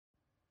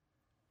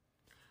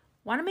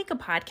Want to make a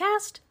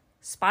podcast?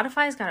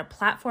 Spotify's got a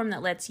platform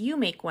that lets you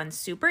make one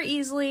super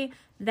easily,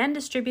 then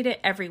distribute it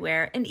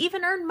everywhere, and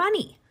even earn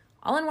money,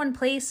 all in one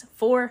place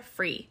for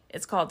free.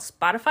 It's called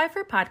Spotify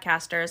for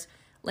Podcasters.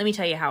 Let me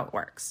tell you how it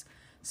works.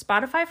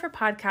 Spotify for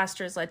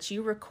Podcasters lets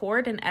you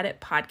record and edit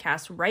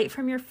podcasts right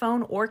from your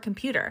phone or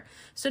computer.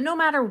 So no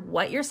matter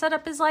what your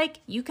setup is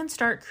like, you can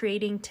start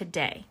creating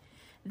today.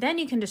 Then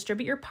you can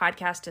distribute your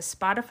podcast to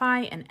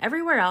Spotify and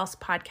everywhere else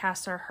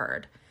podcasts are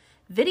heard.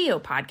 Video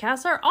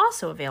podcasts are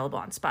also available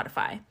on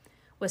Spotify.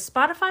 With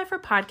Spotify for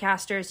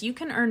Podcasters, you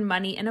can earn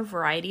money in a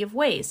variety of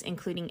ways,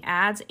 including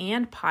ads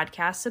and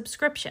podcast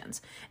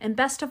subscriptions. And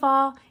best of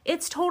all,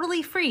 it's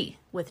totally free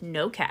with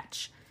no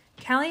catch.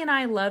 Callie and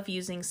I love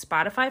using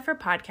Spotify for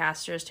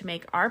Podcasters to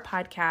make our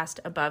podcast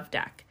Above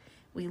Deck.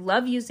 We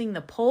love using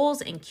the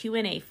polls and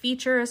Q&A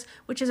features,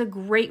 which is a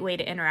great way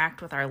to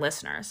interact with our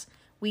listeners.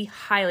 We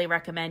highly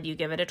recommend you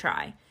give it a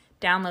try.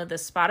 Download the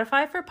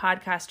Spotify for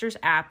Podcasters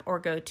app or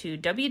go to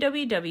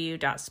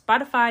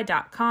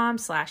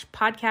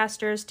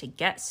www.spotify.com/podcasters to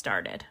get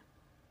started.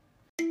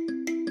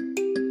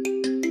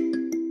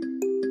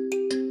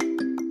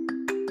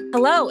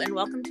 Hello, and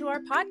welcome to our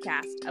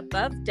podcast,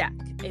 Above Deck,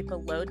 a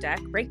below deck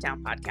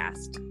breakdown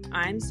podcast.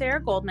 I'm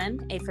Sarah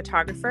Goldman, a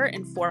photographer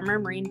and former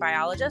marine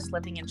biologist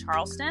living in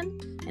Charleston,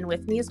 and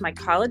with me is my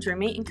college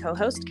roommate and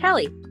co-host,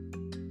 Kelly.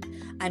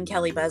 I'm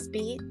Kelly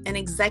Busby, an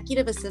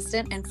executive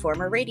assistant and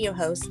former radio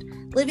host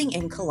living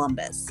in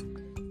Columbus.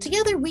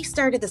 Together, we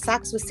started the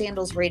Socks with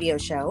Sandals radio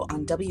show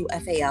on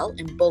WFAL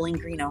in Bowling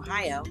Green,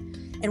 Ohio,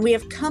 and we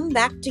have come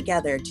back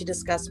together to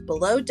discuss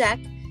Below Deck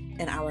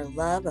and our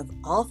love of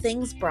all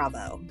things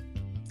Bravo.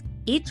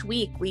 Each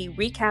week, we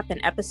recap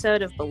an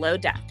episode of Below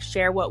Deck,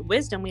 share what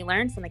wisdom we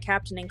learned from the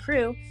captain and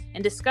crew,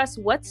 and discuss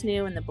what's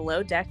new in the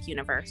Below Deck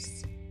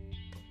universe.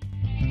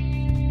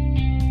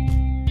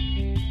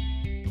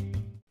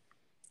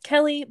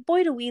 Kelly,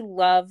 boy, do we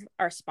love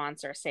our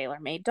sponsor,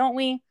 SailorMade, don't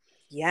we?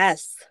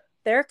 Yes.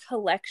 Their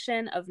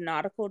collection of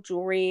nautical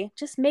jewelry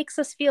just makes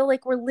us feel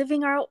like we're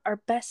living our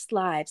best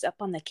lives up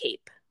on the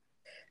Cape.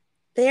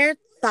 Their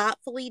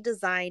thoughtfully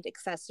designed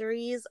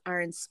accessories are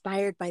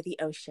inspired by the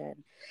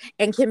ocean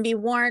and can be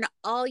worn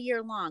all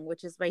year long,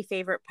 which is my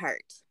favorite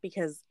part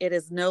because it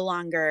is no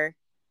longer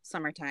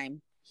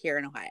summertime here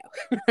in Ohio.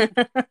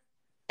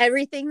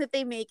 Everything that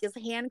they make is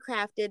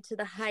handcrafted to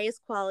the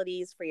highest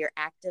qualities for your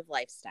active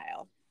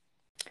lifestyle.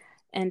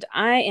 And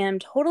I am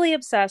totally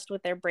obsessed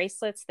with their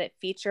bracelets that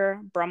feature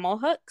Brummel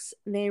hooks.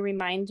 They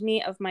remind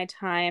me of my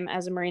time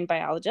as a marine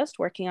biologist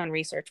working on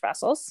research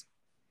vessels.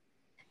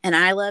 And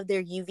I love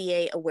their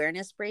UVA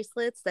awareness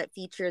bracelets that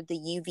feature the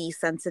UV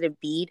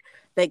sensitive bead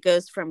that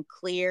goes from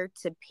clear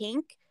to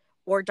pink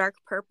or dark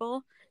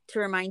purple to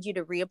remind you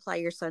to reapply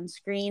your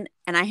sunscreen.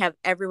 And I have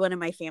everyone in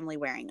my family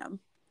wearing them.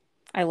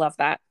 I love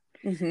that.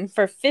 Mm-hmm.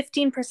 For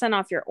 15%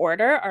 off your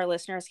order, our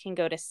listeners can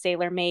go to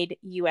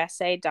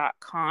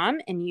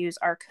sailormadeusa.com and use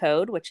our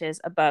code, which is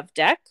Above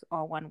Deck,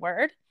 all one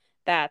word.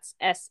 That's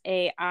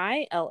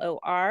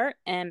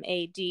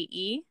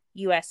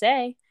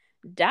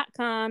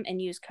SailorMadeusa.com and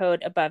use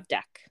code Above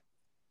Deck.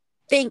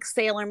 Thanks,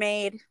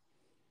 SailorMade.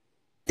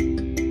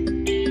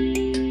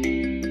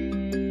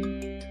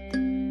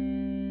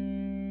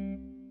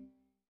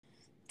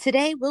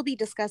 Today, we'll be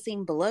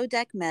discussing Below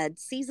Deck Med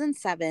Season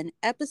 7,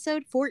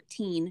 Episode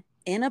 14,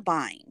 In a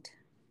Bind.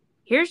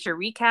 Here's your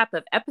recap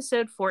of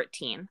Episode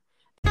 14.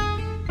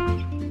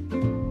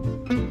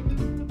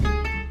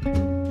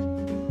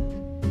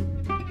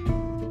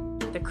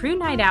 The crew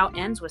night out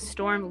ends with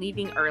Storm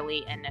leaving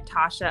early and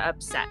Natasha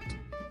upset.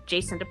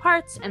 Jason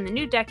departs and the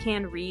new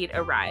deckhand Reed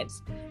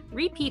arrives.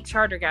 Repeat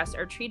charter guests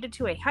are treated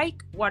to a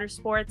hike, water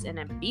sports, and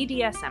a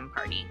BDSM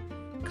party.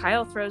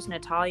 Kyle throws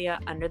Natalia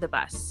under the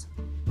bus.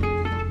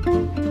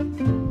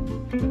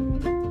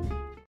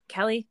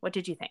 Kelly, what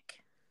did you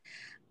think?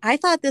 I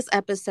thought this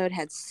episode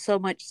had so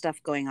much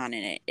stuff going on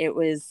in it. It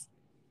was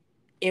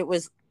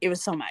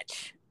so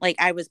much. Like,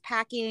 I was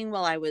packing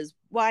while I was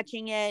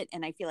watching it,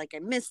 and I feel like I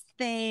missed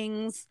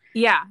things.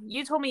 Yeah,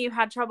 you told me you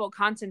had trouble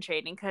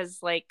concentrating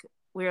because, like,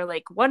 we were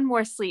like, one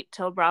more sleep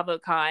till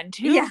BravoCon,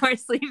 two more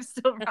sleeps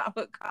till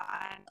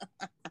BravoCon.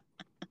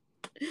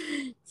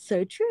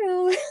 So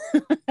true.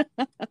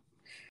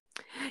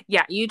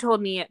 Yeah, you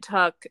told me it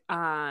took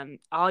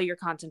all your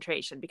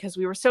concentration because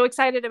we were so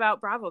excited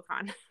about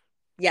BravoCon.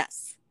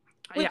 Yes.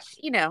 Which,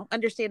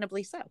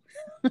 understandably so.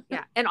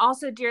 Yeah. And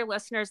also, dear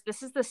listeners,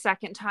 this is the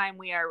second time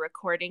we are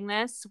recording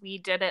this. We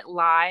did it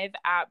live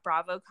at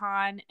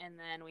BravoCon, and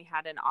then we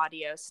had an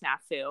audio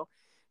snafu.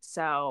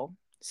 So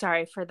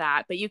sorry for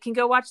that. But you can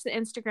go watch the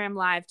Instagram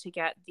live to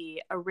get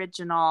the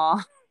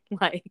original,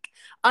 like,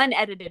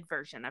 unedited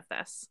version of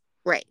this.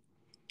 Right.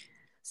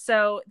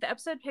 So the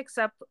episode picks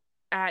up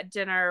at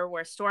dinner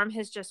where Storm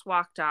has just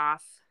walked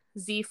off.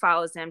 Z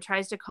follows him,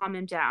 tries to calm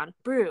him down.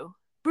 Brew.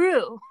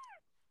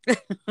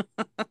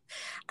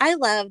 I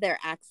love their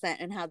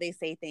accent and how they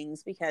say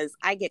things because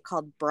I get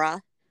called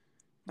bruh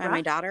by my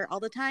daughter all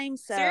the time.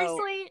 So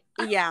seriously?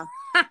 Yeah.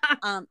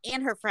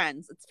 And her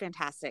friends. It's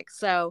fantastic.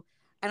 So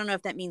I don't know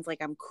if that means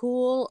like I'm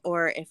cool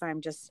or if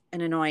I'm just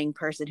an annoying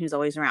person who's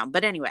always around.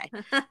 But anyway,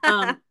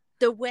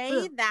 the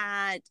way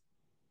that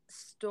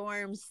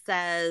Storm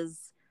says,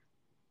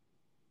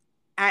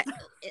 a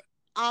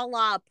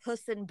la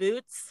Puss in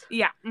Boots.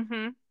 Yeah.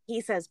 Mm-hmm.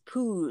 He says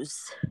poos.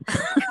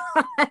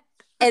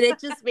 And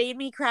it just made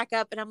me crack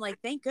up. And I'm like,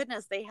 thank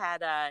goodness they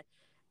had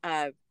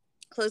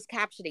closed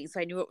captioning, so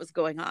I knew what was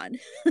going on.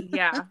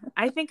 Yeah.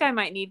 I think I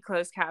might need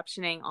closed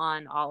captioning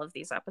on all of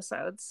these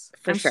episodes.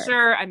 For I'm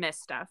sure. I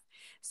missed stuff.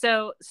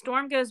 So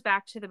Storm goes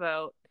back to the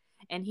boat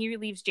and he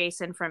relieves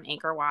Jason from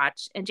anchor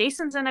watch. And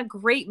Jason's in a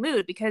great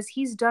mood because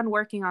he's done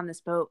working on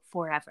this boat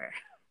forever.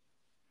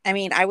 I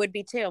mean, I would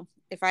be too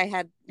if I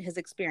had his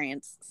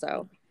experience.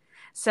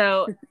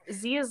 So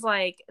Z is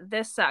like,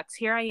 this sucks.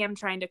 Here I am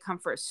trying to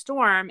comfort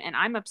Storm, and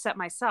I'm upset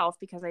myself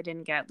because I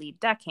didn't get lead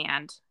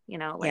deckhand,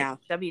 yeah.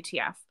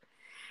 WTF.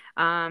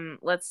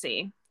 Let's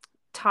see.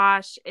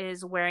 Tosh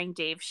is wearing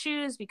Dave's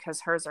shoes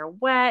because hers are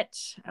wet.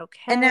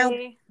 Okay. And now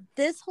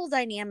this whole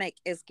dynamic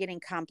is getting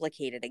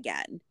complicated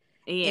again.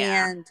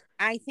 Yeah. And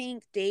I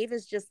think Dave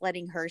is just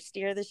letting her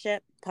steer the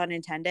ship, pun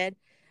intended.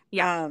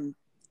 Yeah.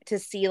 To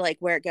see like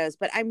where it goes.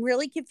 But I'm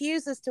really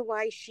confused as to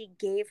why he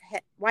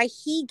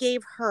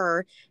gave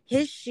her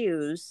his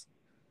shoes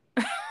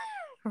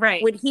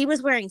right when he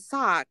was wearing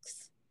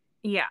socks.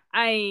 Yeah,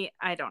 I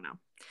don't know.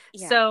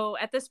 Yeah. So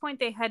at this point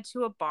they head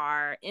to a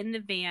bar. In the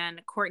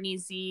van, Courtney,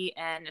 Z,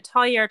 and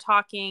Natalia are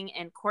talking,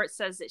 and Court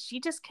says that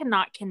she just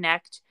cannot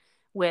connect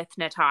with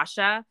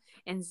Natasha,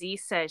 and Z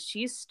says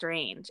she's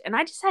strange. And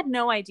I just had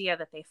no idea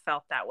that they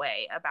felt that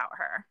way about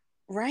her.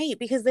 Right,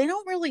 because they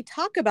don't really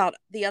talk about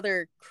the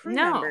other crew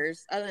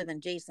members other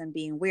than Jason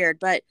being weird,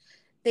 but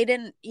they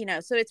didn't,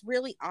 so it's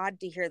really odd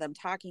to hear them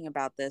talking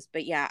about this.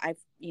 But yeah,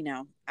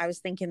 I was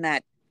thinking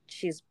that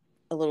she's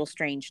a little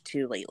strange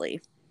too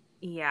lately.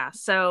 Yeah,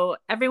 so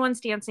everyone's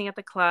dancing at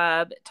the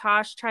club.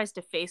 Tosh tries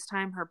to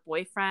FaceTime her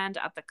boyfriend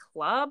at the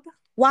club.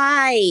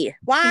 Why?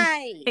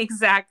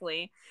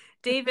 Exactly.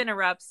 Dave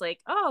interrupts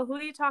like, oh, who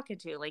are you talking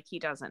to? Like he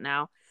doesn't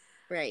know.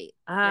 Right.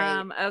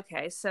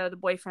 Okay, so the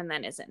boyfriend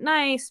then isn't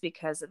nice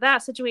because of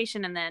that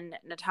situation, and then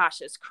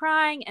Natasha's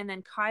crying, and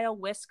then Kyle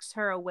whisks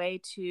her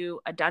away to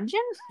a dungeon.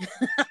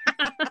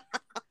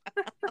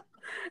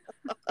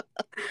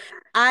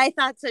 I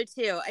thought so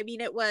too. I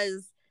mean, it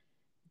was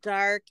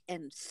dark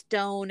and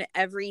stone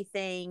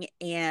everything,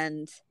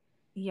 and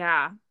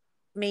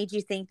made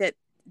you think that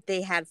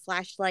they had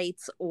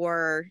flashlights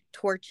or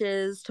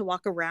torches to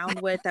walk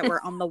around with that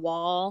were on the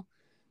wall.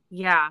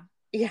 Yeah.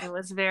 It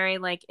was very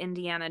like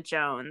Indiana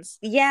Jones.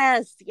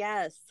 Yes.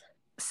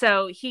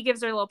 So he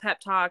gives her a little pep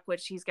talk,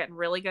 which he's getting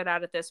really good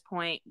at this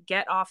point.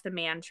 Get off the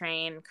man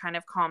train, kind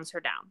of calms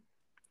her down.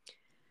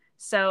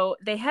 So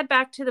they head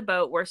back to the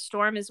boat where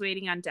Storm is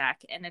waiting on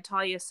deck, and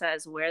Natalia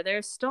says, where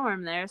there's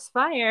storm, there's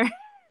fire.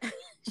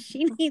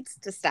 She needs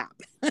to stop.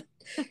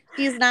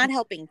 She's not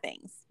helping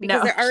things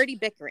because they're already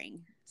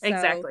bickering. So,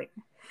 exactly.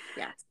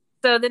 Yeah.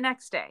 So the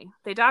next day,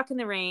 they dock in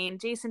the rain.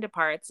 Jason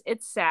departs.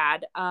 It's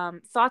sad.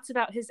 Thoughts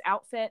about his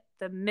outfit,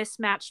 the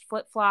mismatched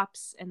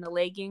flip-flops and the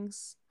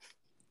leggings?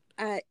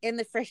 And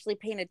the freshly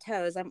painted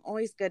toes. I'm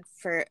always a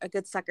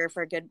good sucker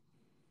for a good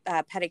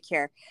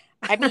pedicure.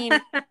 I mean,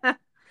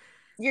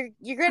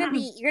 you're gonna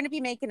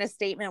be making a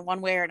statement one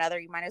way or another.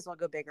 You might as well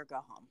go big or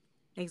go home.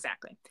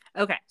 Exactly.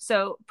 Okay,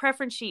 so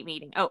preference sheet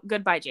meeting. Oh,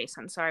 goodbye,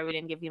 Jason. Sorry we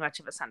didn't give you much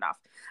of a send-off.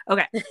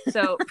 Okay,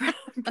 so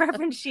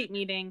preference sheet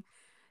meeting.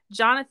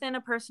 Jonathan,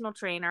 a personal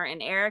trainer,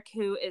 and Eric,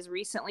 who is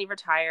recently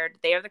retired.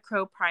 They are the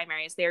Crow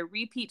primaries. They are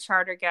repeat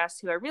charter guests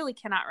who I really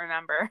cannot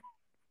remember.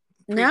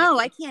 No,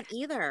 I can't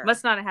either.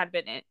 Must not have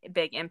had a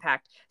big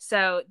impact.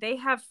 So they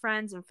have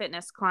friends and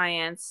fitness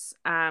clients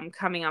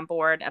coming on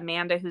board.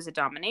 Amanda, who's a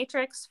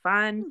dominatrix,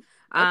 fun.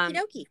 Okie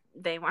dokie.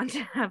 They want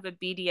to have a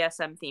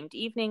BDSM themed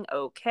evening.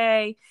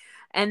 Okay.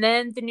 And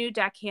then the new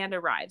deckhand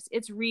arrives.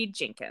 It's Reed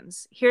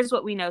Jenkins. Here's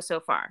what we know so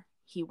far.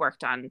 He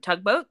worked on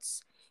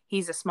tugboats.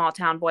 He's a small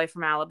town boy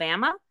from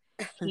Alabama.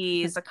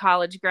 He's a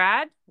college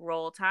grad.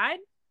 Roll Tide.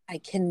 I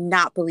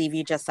cannot believe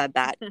you just said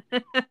that.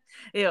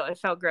 Ew, it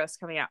felt gross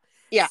coming out.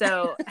 Yeah.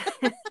 So,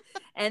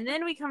 and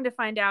then we come to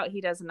find out he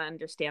doesn't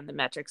understand the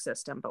metric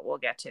system, but we'll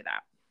get to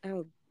that.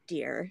 Oh,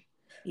 dear.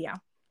 Yeah.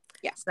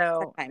 Yeah.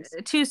 So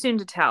too soon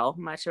to tell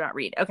much about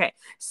Reed. Okay.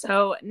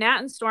 So Nat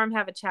and Storm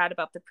have a chat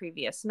about the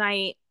previous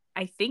night.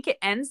 I think it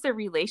ends their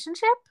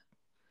relationship.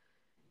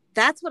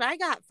 That's what I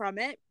got from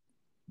it.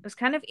 It was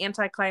kind of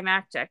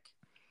anticlimactic.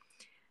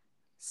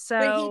 So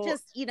but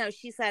he just,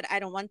 she said, I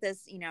don't want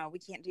this, we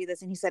can't do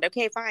this. And he said,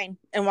 okay, fine.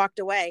 And walked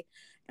away.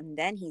 And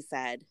then he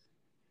said,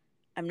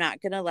 I'm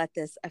not going to let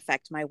this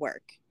affect my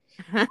work.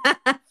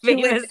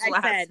 Famous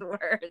last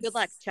words. Good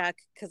luck, Chuck,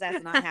 because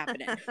that's not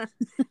happening.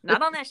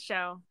 Not on this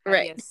show.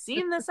 Have you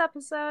seen this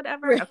episode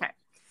ever? Right. Okay.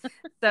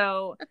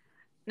 So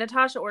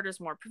Natasha orders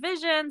more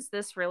provisions.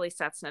 This really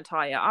sets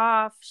Natalia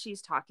off.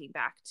 She's talking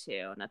back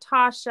to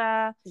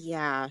Natasha.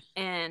 Yeah.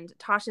 And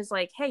Tasha's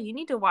like, hey, you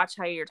need to watch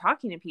how you're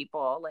talking to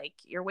people. Like,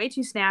 you're way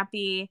too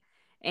snappy.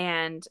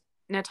 And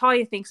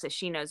Natalia thinks that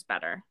she knows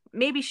better.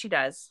 Maybe she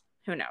does.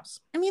 who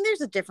knows? I mean,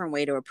 there's a different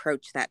way to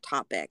approach that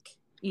topic.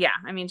 Yeah,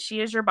 I mean,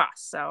 she is your boss,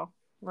 so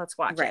let's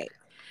watch Right. it.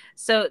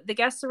 So the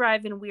guests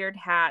arrive in weird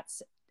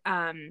hats.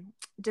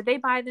 Did they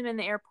buy them in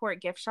the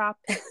airport gift shop?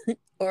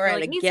 Or at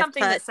like, a need gift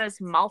something hut. that says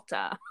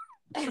Malta.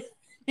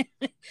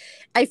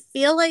 I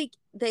feel like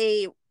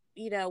they,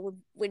 you know,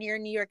 when you're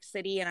in New York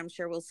City, and I'm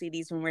sure we'll see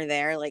these when we're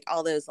there, like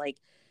all those like,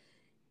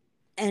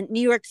 and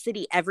New York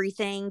City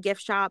everything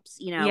gift shops,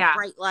 you know, Yeah.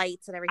 bright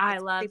lights and everything. I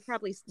love They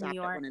probably New stopped at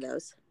York. one of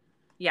those.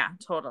 Yeah,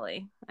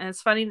 totally. And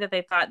it's funny that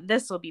they thought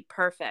this will be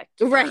perfect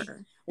Right.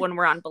 for when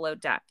we're on below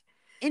deck.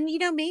 And, you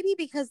know, maybe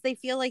because they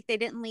feel like they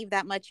didn't leave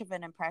that much of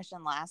an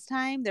impression last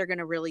time, they're going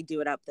to really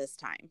do it up this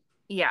time.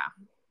 Yeah,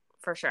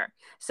 for sure.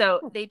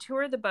 So they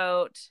tour the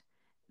boat.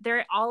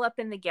 They're all up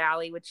in the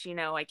galley, which, you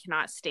know, I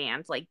cannot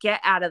stand. Like,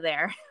 get out of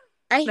there.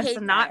 I That's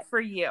hate not that.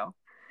 for you.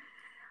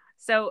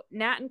 So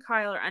Nat and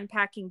Kyle are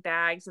unpacking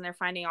bags and they're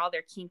finding all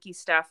their kinky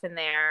stuff in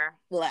there.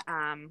 Blech.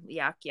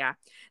 Yuck, yeah.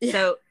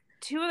 So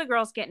two of the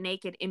girls get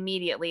naked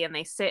immediately and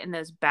they sit in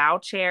those bow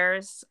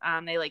chairs.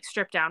 They like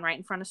strip down right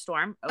in front of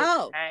Storm. Okay.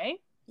 Oh,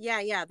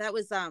 yeah. That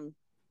was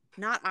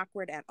not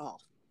awkward at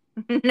all.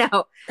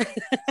 No,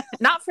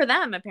 not for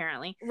them,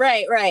 apparently.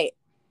 Right.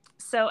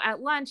 So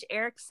at lunch,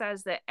 Eric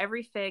says that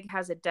every fig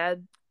has a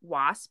dead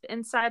wasp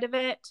inside of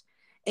it.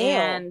 Ew.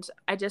 And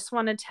I just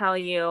want to tell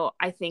you,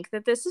 I think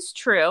that this is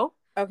true.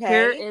 Okay.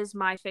 Here is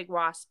my fig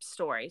wasp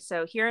story.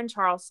 So here in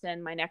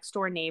Charleston, my next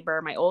door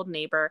neighbor, my old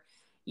neighbor,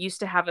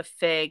 used to have a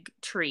fig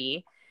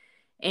tree.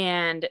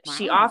 And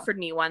she offered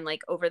me one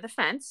like over the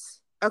fence.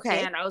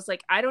 Okay. And I was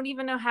like, I don't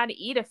even know how to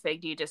eat a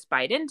fig. Do you just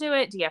bite into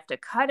it? Do you have to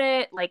cut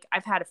it? Like,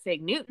 I've had a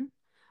fig Newton.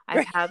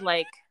 I've had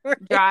like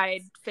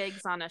dried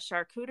figs on a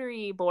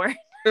charcuterie board.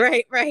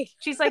 Right.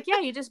 She's like, yeah,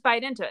 you just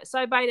bite into it. So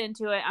I bite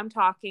into it. I'm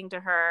talking to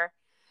her.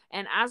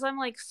 And as I'm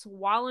like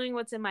swallowing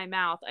what's in my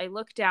mouth, I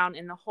look down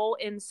and the whole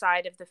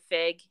inside of the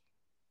fig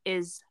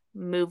is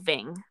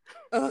moving.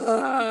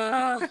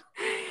 No.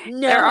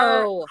 There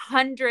are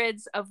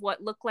hundreds of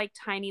what look like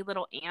tiny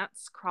little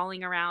ants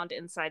crawling around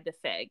inside the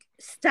fig.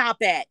 Stop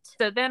it.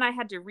 So then I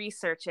had to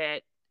research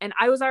it, and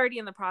I was already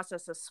in the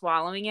process of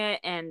swallowing it,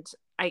 and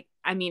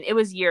I mean, it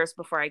was years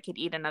before I could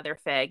eat another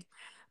fig.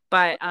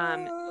 But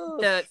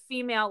the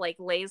female like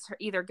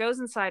either goes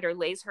inside or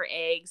lays her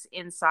eggs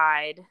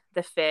inside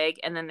the fig,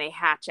 and then they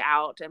hatch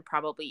out and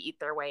probably eat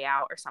their way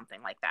out or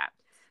something like that.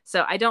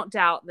 So I don't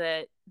doubt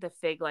that the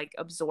fig like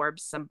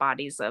absorbs some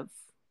bodies of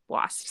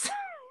wasps.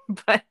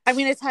 But I'm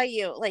going to tell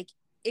you, like,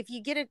 if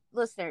you get a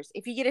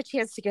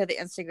chance to go to the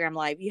Instagram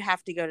live, you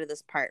have to go to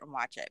this part and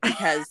watch it,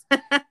 because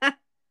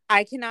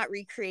I cannot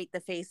recreate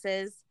the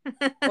faces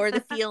or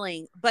the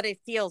feeling, but it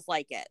feels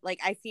like it. Like,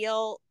 I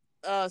feel,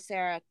 oh,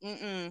 Sarah,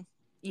 yeah.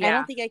 I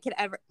don't think I could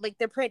ever, like,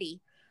 they're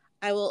pretty.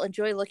 I will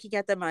enjoy looking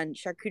at them on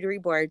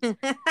charcuterie boards.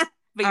 But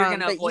you're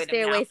going to avoid them.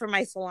 You stay away from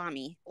my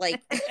salami.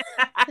 Like,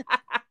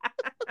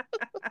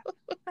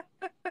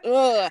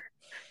 ugh.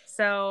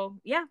 So,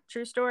 yeah,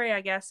 true story,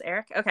 I guess,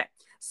 Eric. Okay.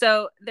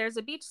 So there's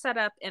a beach set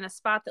up in a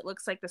spot that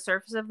looks like the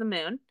surface of the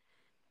moon.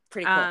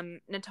 Pretty cool.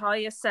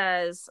 Natalia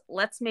says,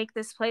 let's make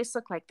this place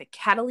look like the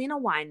Catalina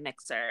wine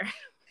mixer.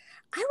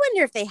 I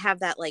wonder if they have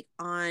that like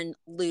on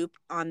loop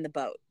on the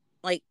boat.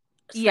 Like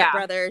Step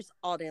Brothers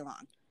all day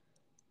long.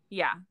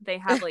 Yeah, they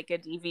have like a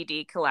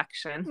DVD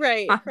collection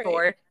right on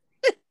board.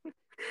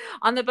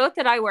 On the boat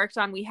that I worked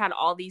on, we had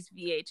all these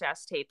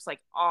VHS tapes like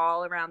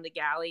all around the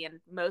galley, and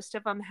most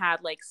of them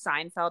had like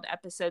Seinfeld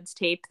episodes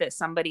taped that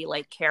somebody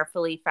like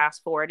carefully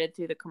fast forwarded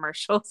through the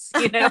commercials,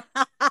 you know.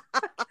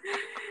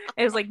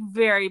 It was like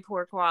very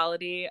poor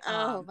quality.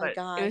 Oh my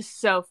god. It was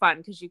so fun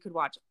because you could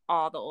watch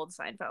all the old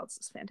Seinfelds.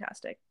 It's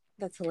fantastic.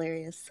 That's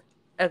hilarious.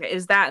 Okay,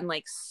 is that and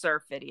like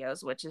surf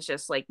videos, which is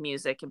just like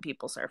music and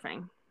people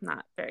surfing.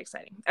 Not very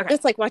exciting. Okay.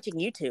 It's like watching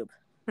YouTube.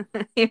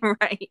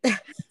 Right.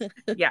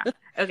 Yeah.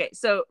 Okay.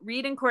 So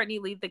Reed and Courtney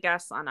lead the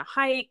guests on a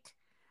hike.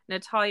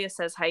 Natalia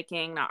says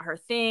hiking, not her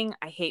thing.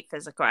 I hate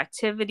physical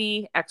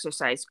activity.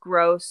 Exercise,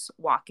 gross.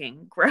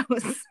 Walking,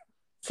 gross.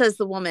 Says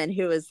the woman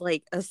who is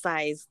like a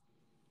size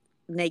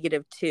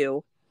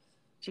 -2.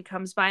 She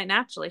comes by it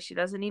naturally. She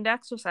doesn't need to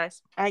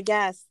exercise. I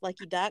guess.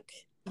 Lucky duck.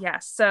 Yeah.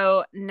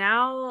 So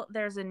now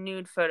there's a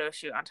nude photo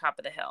shoot on top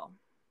of the hill.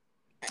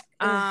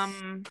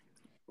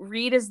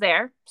 Reed is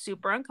there,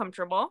 super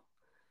uncomfortable.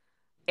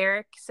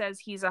 Eric says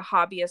he's a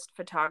hobbyist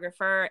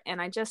photographer,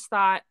 and I just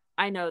thought,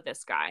 I know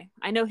this guy.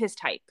 I know his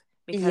type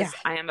because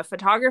I am a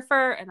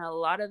photographer, and a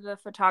lot of the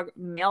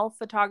male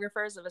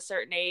photographers of a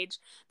certain age,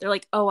 they're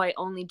like, oh, I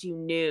only do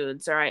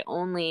nudes or I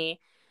only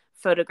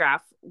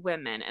photograph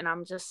women, and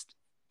I'm just,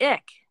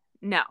 ick.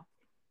 No.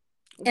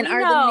 And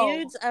the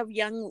nudes of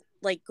young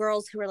like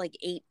girls who are like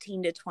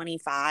 18 to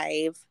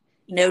 25,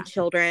 no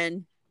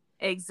children?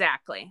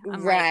 Exactly.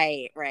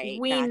 Right.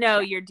 We know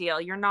your deal.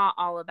 You're not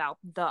all about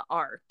the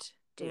art.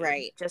 Dude,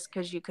 right. Just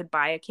because you could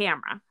buy a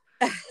camera.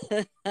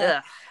 Ugh.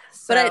 But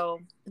So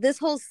this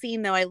whole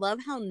scene, though, I love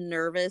how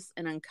nervous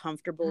and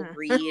uncomfortable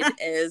Reed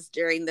is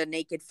during the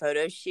naked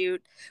photo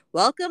shoot.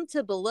 Welcome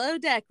to Below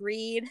Deck,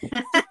 Reed.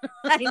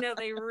 I know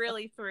they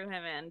really threw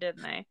him in,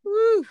 didn't they?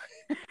 Woo.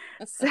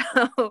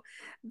 So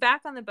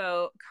back on the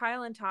boat,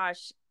 Kyle and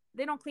Tosh,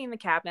 they don't clean the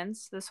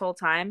cabins this whole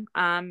time.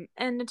 And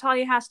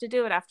Natalia has to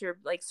do it after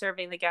like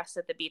serving the guests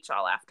at the beach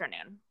all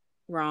afternoon.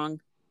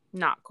 Wrong.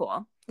 Not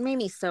cool. It made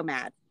me so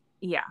mad.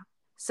 Yeah.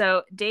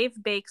 So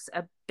Dave bakes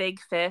a big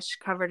fish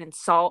covered in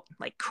salt,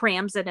 like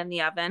crams it in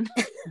the oven.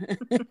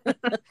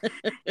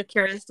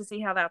 Curious to see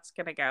how that's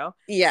going to go.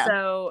 Yeah.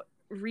 So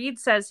Reed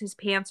says his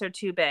pants are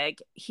too big.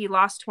 He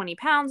lost 20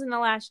 pounds in the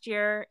last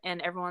year. And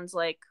everyone's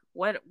like,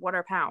 what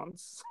are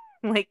pounds?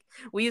 Like,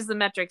 we use the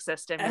metric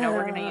system. You know,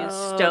 we're going to use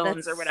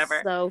stones or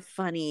whatever. So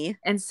funny.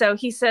 And so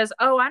he says,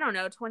 oh, I don't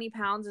know. 20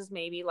 pounds is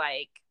maybe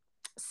like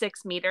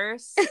 6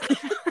 meters.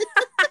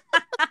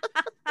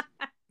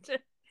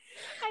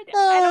 I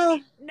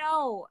don't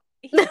know.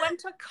 He went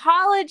to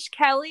college,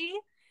 Kelly.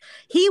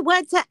 He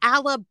went to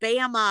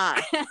Alabama.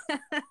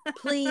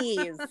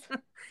 Please.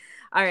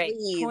 All right.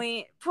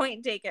 Please.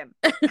 Point taken.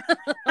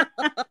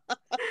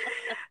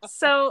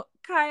 So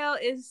Kyle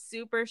is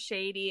super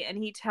shady, and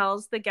he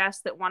tells the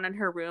guest that wanted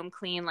her room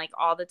clean like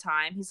all the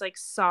time. He's like,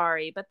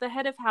 sorry, but the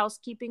head of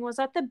housekeeping was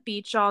at the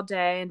beach all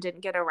day and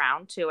didn't get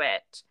around to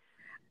it.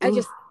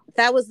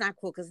 That was not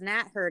cool because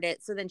Nat heard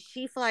it. So then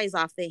she flies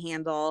off the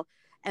handle.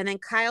 And then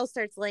Kyle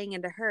starts laying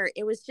into her.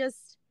 It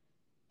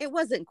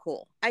wasn't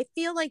cool. I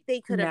feel like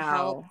they could have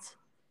helped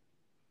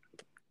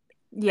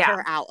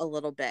her out a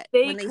little bit.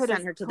 They could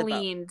have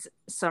cleaned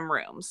some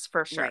rooms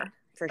for sure. Right,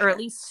 for sure. Or at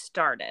least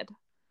started.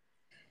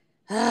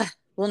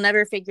 We'll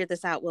never figure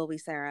this out, will we,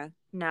 Sarah?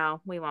 No,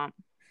 we won't.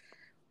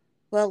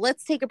 Well,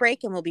 let's take a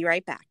break and we'll be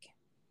right back.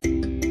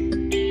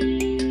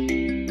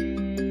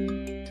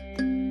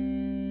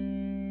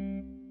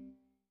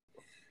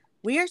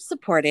 We are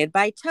supported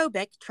by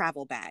Tobic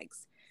Travel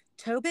Bags.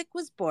 Tobic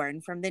was born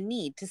from the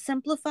need to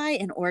simplify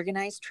and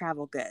organize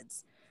travel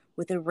goods.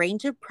 With a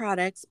range of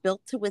products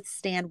built to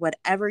withstand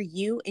whatever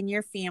you and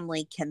your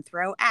family can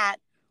throw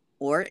at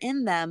or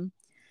in them,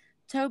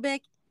 Tobic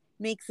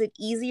makes it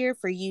easier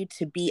for you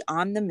to be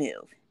on the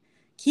move.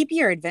 Keep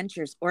your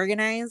adventures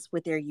organized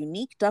with their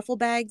unique duffel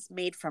bags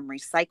made from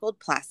recycled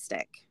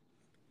plastic.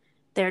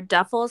 Their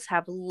duffels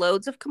have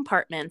loads of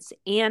compartments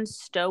and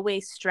stowaway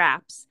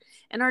straps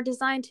and are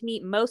designed to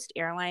meet most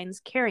airlines'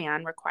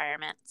 carry-on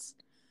requirements.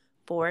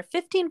 For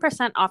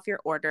 15% off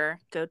your order,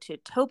 go to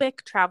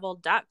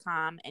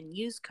tobictravel.com and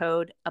use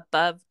code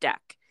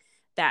ABOVEDECK.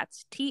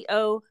 That's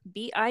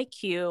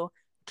TOBIQ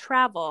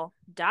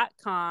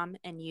travel.com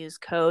and use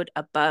code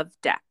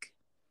ABOVEDECK.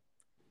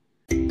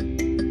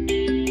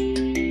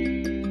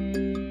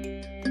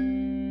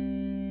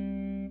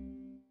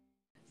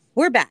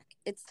 We're back.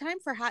 It's time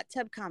for Hot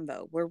Tub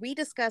Convo, where we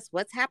discuss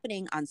what's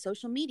happening on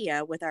social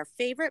media with our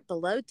favorite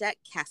Below Deck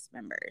cast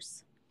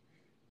members.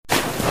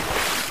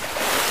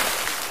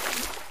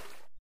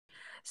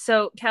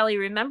 So, Kelly,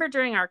 remember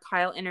during our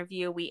Kyle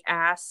interview, we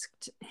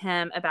asked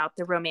him about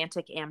the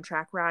romantic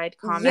Amtrak ride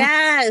comment?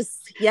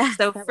 Yes.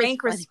 So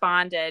Frank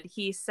responded.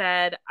 He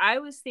said, I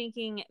was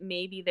thinking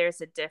maybe there's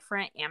a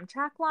different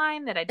Amtrak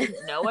line that I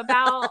didn't know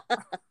about,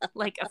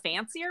 like a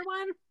fancier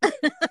one.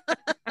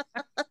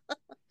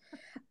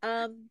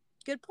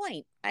 Good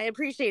point. I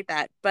appreciate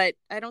that, but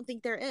I don't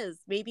think there is.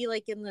 Maybe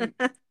like in the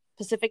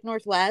Pacific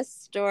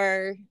Northwest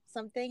or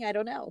something. I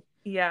don't know.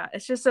 Yeah,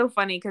 it's just so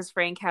funny because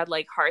Frank had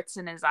like hearts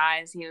in his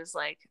eyes. He was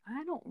like,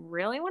 I don't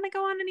really want to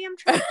go on an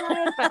Amtrak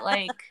ride, but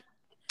like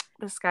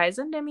this guy's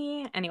into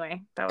me.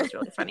 Anyway, that was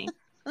really funny.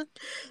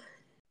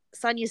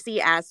 Sonia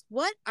C asks,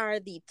 what are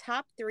the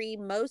top 3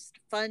 most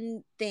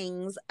fun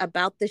things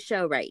about the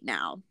show right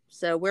now?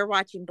 So we're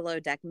watching Below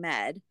Deck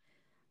Med.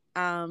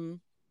 Well,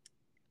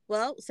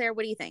 Sarah,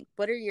 what do you think?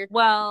 What are your...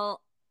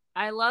 Well,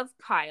 I love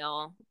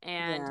Kyle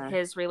and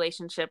his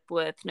relationship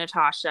with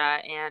Natasha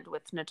and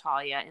with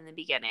Natalia in the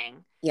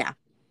beginning. Yeah.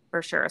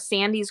 For sure.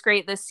 Sandy's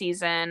great this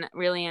season.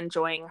 Really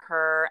enjoying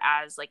her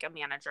as like a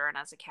manager and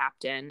as a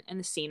captain, and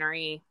the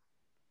scenery.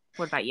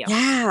 What about you?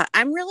 Yeah,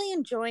 I'm really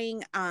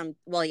enjoying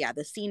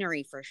the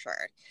scenery for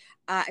sure.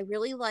 I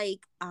really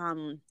like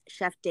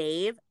Chef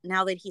Dave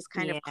now that he's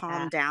kind of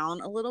calmed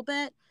down a little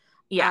bit.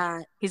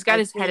 Yeah. He's got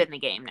his head in the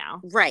game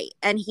now. Right.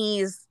 And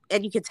you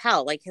could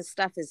tell like his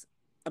stuff is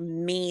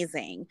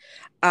amazing.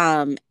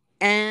 And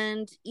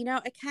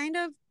I kind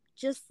of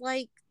just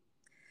like,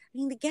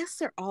 the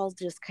guests are all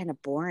just kind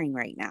of boring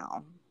right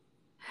now.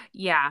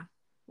 Yeah.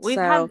 We've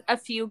had a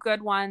few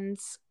good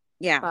ones.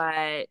 Yeah.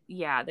 But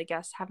yeah, the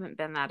guests haven't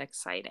been that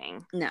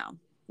exciting. No,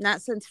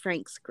 not since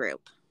Frank's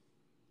group.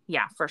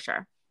 Yeah, for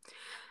sure.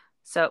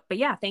 So, but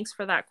yeah, thanks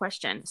for that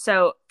question.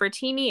 So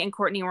Bertini and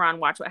Courtney were on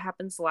Watch What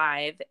Happens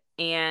Live,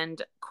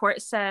 and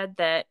Court said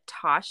that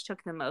Tosh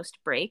took the most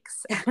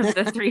breaks of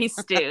the 3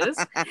 stews,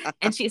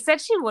 and she said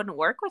she wouldn't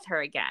work with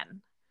her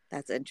again.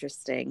 That's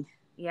interesting.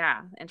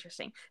 Yeah,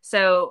 interesting.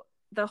 So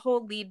the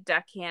whole lead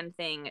deckhand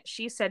thing,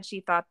 she said she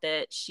thought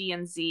that she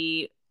and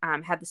Z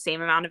had the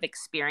same amount of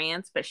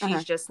experience, but she's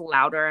Uh-huh. just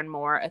louder and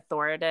more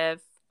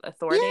authoritative.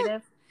 Yeah.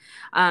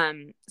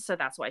 So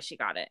that's why she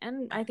got it.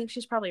 And I think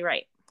she's probably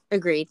right.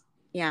 Agreed.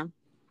 Yeah.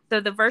 So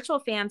the virtual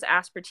fans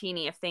asked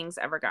Bertini if things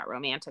ever got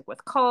romantic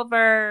with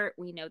Culver.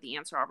 We know the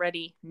answer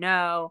already.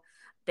 No,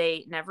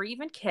 they never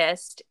even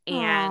kissed.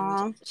 And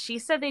Aww. she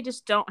said they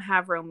just don't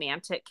have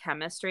romantic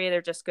chemistry.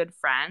 They're just good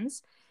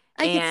friends.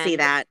 I could see And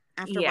that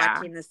after yeah.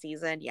 watching the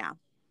season. Yeah.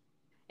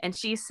 And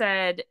she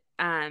said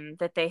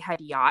that they had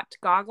yacht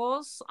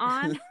goggles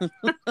on.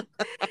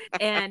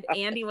 And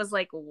Andy was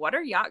like, "What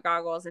are yacht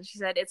goggles?" And she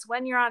said, "It's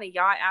when you're on a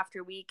yacht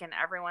after week and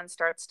everyone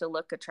starts to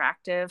look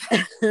attractive."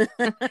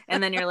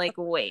 And then you're like,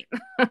 "Wait."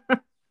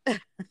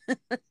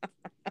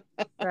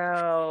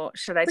 So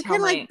should I They're tell kind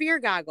of my... like beer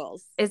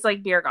goggles. It's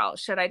like beer goggles.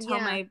 Should I tell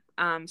Yeah.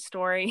 my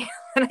story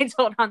that I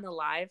told on the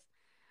live?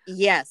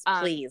 Yes,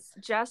 please.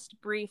 Just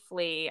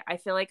briefly, I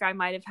feel like I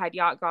might have had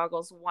yacht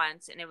goggles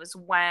once, and it was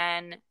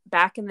when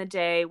back in the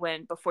day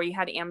when before you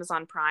had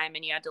Amazon Prime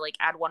and you had to like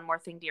add one more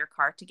thing to your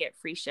cart to get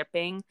free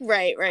shipping.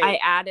 Right. I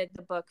added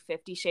the book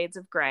 50 Shades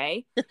of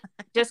Grey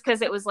just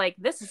because it was like,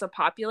 this is a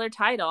popular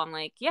title. I'm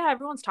like, yeah,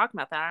 everyone's talking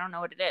about that. I don't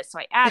know what it is. So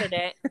I added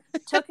it,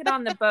 took it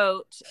on the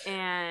boat,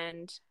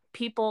 and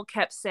people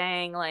kept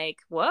saying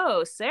like,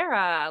 whoa,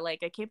 Sarah,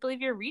 like, I can't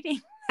believe you're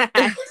reading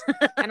that.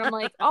 And I'm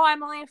like, oh,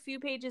 I'm only a few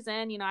pages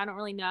in, I don't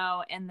really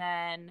know. And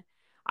then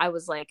I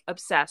was like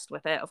obsessed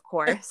with it, of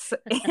course.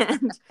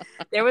 And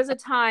there was a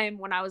time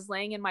when I was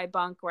laying in my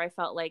bunk where I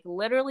felt like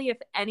literally if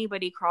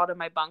anybody crawled in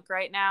my bunk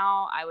right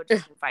now, I would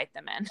just invite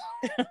them in.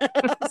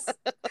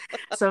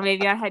 So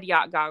maybe I had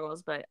yacht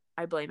goggles, but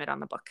I blame it on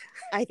the book.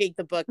 I think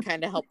the book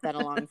kind of helped that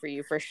along for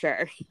you for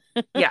sure.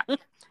 Yeah.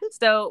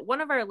 So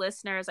one of our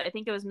listeners, I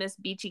think it was Miss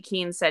Beachy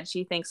Keen, said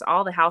she thinks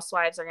all the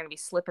housewives are going to be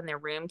slipping their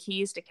room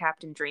keys to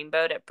Captain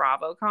Dreamboat at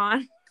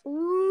BravoCon.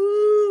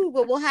 Ooh,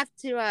 but we'll have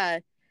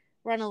to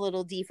run a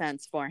little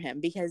defense for him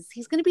because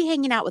he's going to be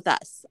hanging out with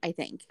us, I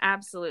think.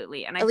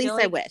 Absolutely. And I At feel least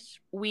like I wish.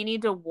 we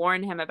need to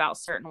warn him about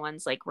certain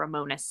ones like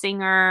Ramona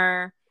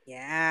Singer,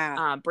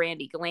 Yeah.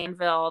 Brandy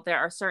Glanville. There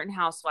are certain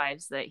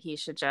housewives that he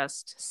should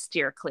just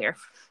steer clear.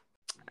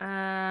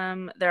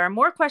 There are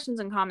more questions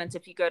and comments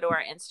if you go to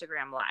our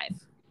Instagram live,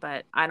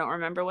 but I don't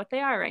remember what they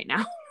are right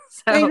now.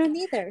 So I don't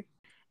either.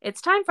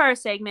 It's time for our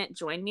segment,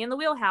 Join Me in the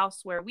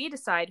Wheelhouse, where we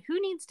decide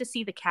who needs to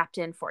see the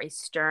captain for a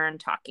stern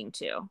talking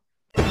to.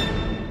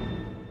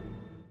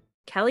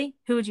 Kelly,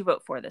 who would you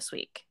vote for this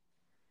week?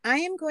 I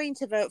am going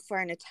to vote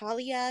for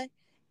Natalia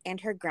and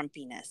her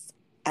grumpiness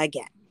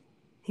again.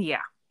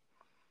 Yeah.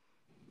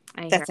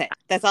 That's it.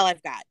 That's all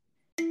I've got.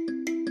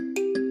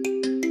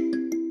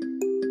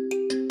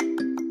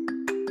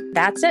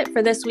 That's it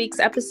for this week's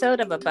episode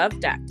of Above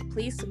Deck.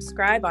 Please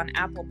subscribe on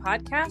Apple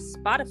Podcasts,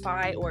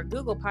 Spotify, or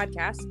Google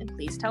Podcasts, and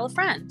please tell a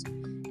friend.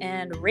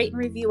 And rate and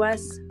review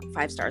us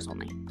 5 stars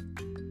only.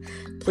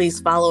 Please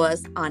follow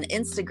us on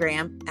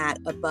Instagram at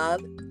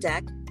Above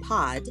Deck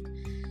Pod.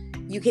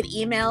 You can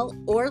email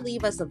or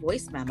leave us a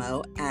voice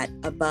memo at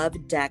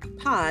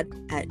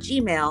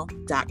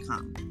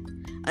abovedeckpod@gmail.com.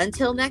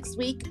 Until next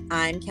week,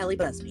 I'm Kelly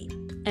Busby.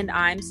 And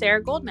I'm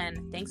Sarah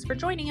Goldman. Thanks for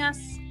joining us.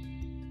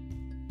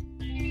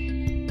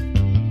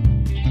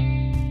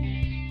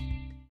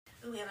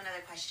 We have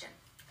another question.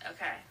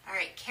 Okay. All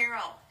right,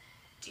 Carol.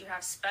 Do you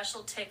have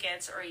special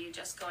tickets or are you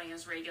just going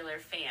as regular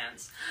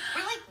fans?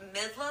 We're like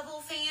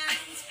mid-level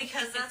fans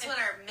because that's what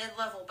our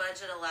mid-level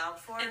budget allowed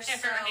for.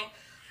 So Right.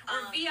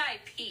 We're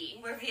VIP.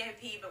 We're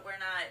VIP, but we're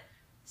not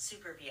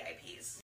super VIPs.